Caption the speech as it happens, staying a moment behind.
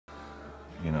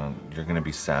You know, you're gonna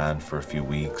be sad for a few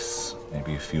weeks,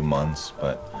 maybe a few months,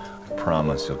 but I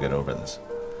promise you'll get over this.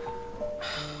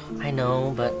 I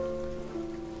know, but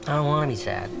I don't want to be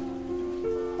sad.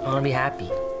 I want to be happy.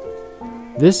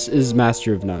 This is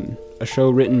Master of None, a show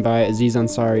written by Aziz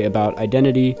Ansari about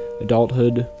identity,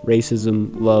 adulthood,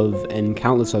 racism, love, and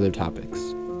countless other topics.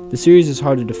 The series is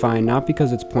hard to define not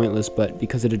because it's pointless, but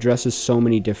because it addresses so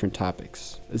many different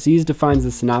topics. Aziz defines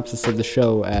the synopsis of the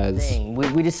show as... We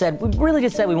really just said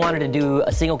we wanted to do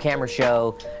a single camera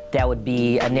show that would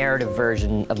be a narrative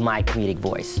version of my comedic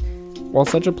voice. While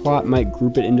such a plot might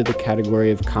group it into the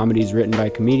category of comedies written by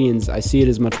comedians, I see it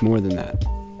as much more than that.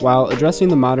 While addressing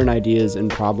the modern ideas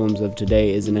and problems of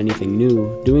today isn't anything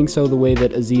new, doing so the way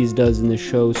that Aziz does in this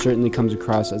show certainly comes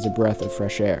across as a breath of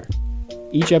fresh air.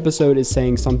 Each episode is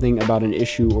saying something about an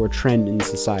issue or trend in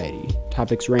society.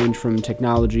 Topics range from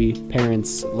technology,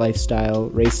 parents, lifestyle,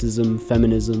 racism,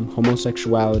 feminism,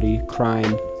 homosexuality,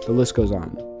 crime, the list goes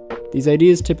on. These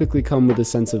ideas typically come with a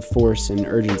sense of force and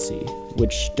urgency,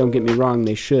 which, don't get me wrong,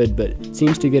 they should, but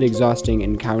seems to get exhausting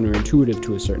and counterintuitive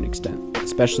to a certain extent,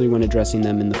 especially when addressing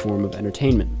them in the form of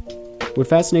entertainment. What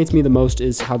fascinates me the most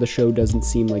is how the show doesn't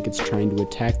seem like it's trying to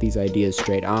attack these ideas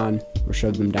straight on or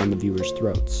shove them down the viewer's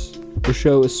throats. The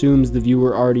show assumes the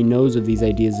viewer already knows of these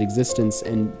ideas' existence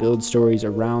and builds stories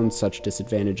around such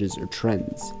disadvantages or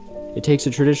trends. It takes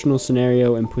a traditional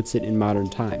scenario and puts it in modern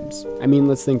times. I mean,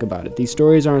 let's think about it. These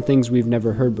stories aren't things we've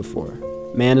never heard before.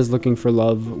 Man is looking for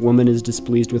love, woman is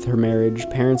displeased with her marriage,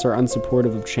 parents are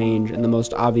unsupportive of change, and the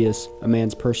most obvious, a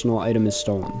man's personal item is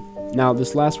stolen. Now,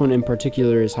 this last one in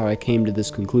particular is how I came to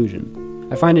this conclusion.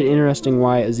 I find it interesting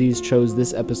why Aziz chose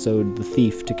this episode, The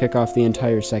Thief, to kick off the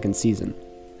entire second season.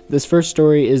 This first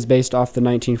story is based off the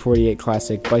 1948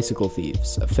 classic Bicycle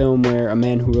Thieves, a film where a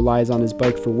man who relies on his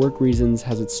bike for work reasons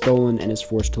has it stolen and is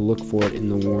forced to look for it in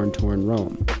the war-torn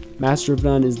Rome. Master of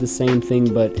None is the same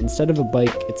thing, but instead of a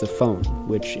bike, it's a phone,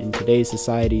 which in today's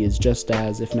society is just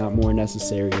as, if not more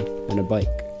necessary, than a bike.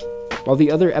 While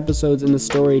the other episodes in the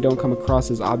story don't come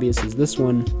across as obvious as this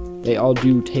one, they all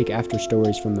do take after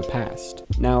stories from the past.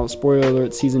 Now, spoiler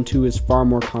alert, Season 2 is far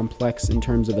more complex in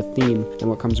terms of a theme than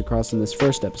what comes across in this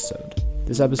first episode.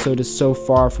 This episode is so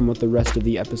far from what the rest of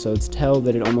the episodes tell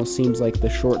that it almost seems like the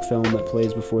short film that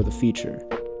plays before the feature.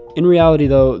 In reality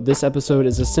though, this episode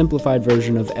is a simplified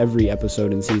version of every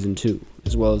episode in Season 2,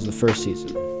 as well as the first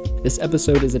season. This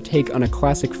episode is a take on a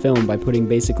classic film by putting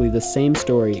basically the same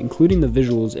story, including the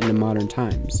visuals, into modern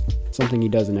times, something he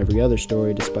does in every other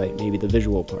story despite maybe the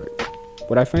visual part.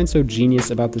 What I find so genius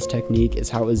about this technique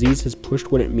is how Aziz has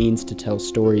pushed what it means to tell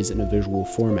stories in a visual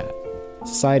format.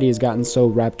 Society has gotten so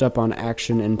wrapped up on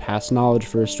action and past knowledge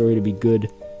for a story to be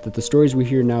good that the stories we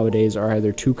hear nowadays are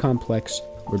either too complex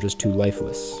or just too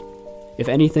lifeless. If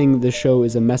anything, this show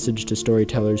is a message to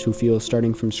storytellers who feel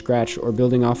starting from scratch or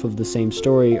building off of the same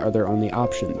story are their only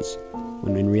options,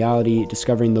 when in reality,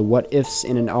 discovering the what-ifs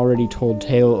in an already told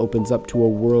tale opens up to a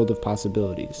world of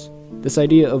possibilities. This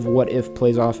idea of what-if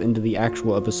plays off into the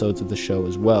actual episodes of the show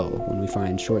as well, when we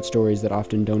find short stories that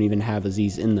often don't even have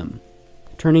Aziz in them.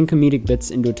 Turning comedic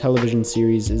bits into a television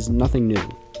series is nothing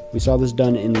new. We saw this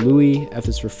done in Louie, F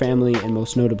is for Family, and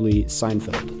most notably,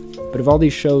 Seinfeld. But of all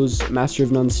these shows, Master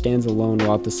of None stands alone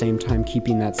while at the same time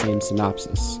keeping that same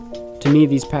synopsis. To me,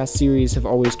 these past series have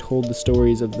always told the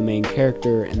stories of the main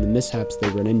character and the mishaps they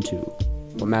run into.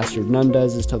 What Master of None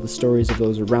does is tell the stories of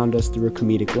those around us through a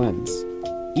comedic lens.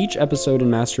 Each episode in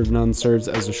Master of None serves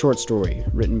as a short story,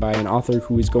 written by an author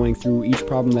who is going through each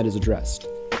problem that is addressed.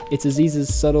 It's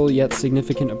Aziz's subtle yet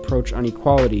significant approach on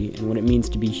equality and what it means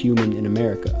to be human in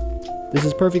America. This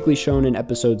is perfectly shown in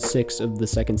episode 6 of the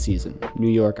second season, New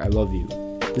York, I Love You.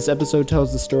 This episode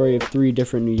tells the story of 3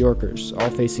 different New Yorkers, all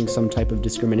facing some type of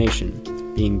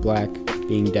discrimination, being black,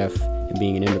 being deaf, and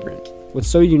being an immigrant. What's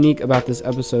so unique about this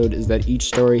episode is that each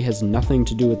story has nothing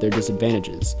to do with their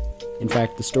disadvantages. In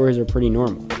fact, the stories are pretty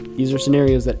normal. These are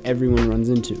scenarios that everyone runs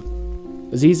into.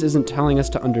 Aziz isn't telling us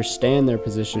to understand their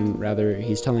position, rather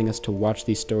he's telling us to watch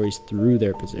these stories through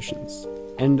their positions.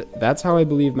 And that's how I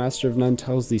believe Master of None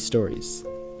tells these stories.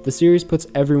 The series puts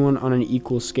everyone on an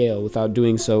equal scale without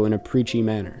doing so in a preachy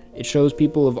manner. It shows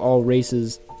people of all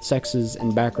races, sexes,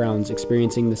 and backgrounds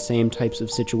experiencing the same types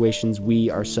of situations we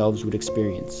ourselves would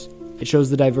experience. It shows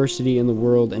the diversity in the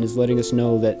world and is letting us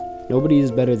know that nobody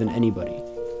is better than anybody.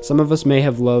 Some of us may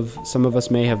have love, some of us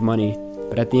may have money,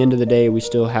 but at the end of the day we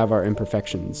still have our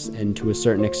imperfections, and to a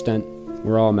certain extent,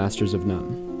 we're all masters of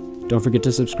none. Don't forget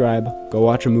to subscribe, go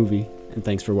watch a movie, and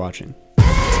thanks for watching.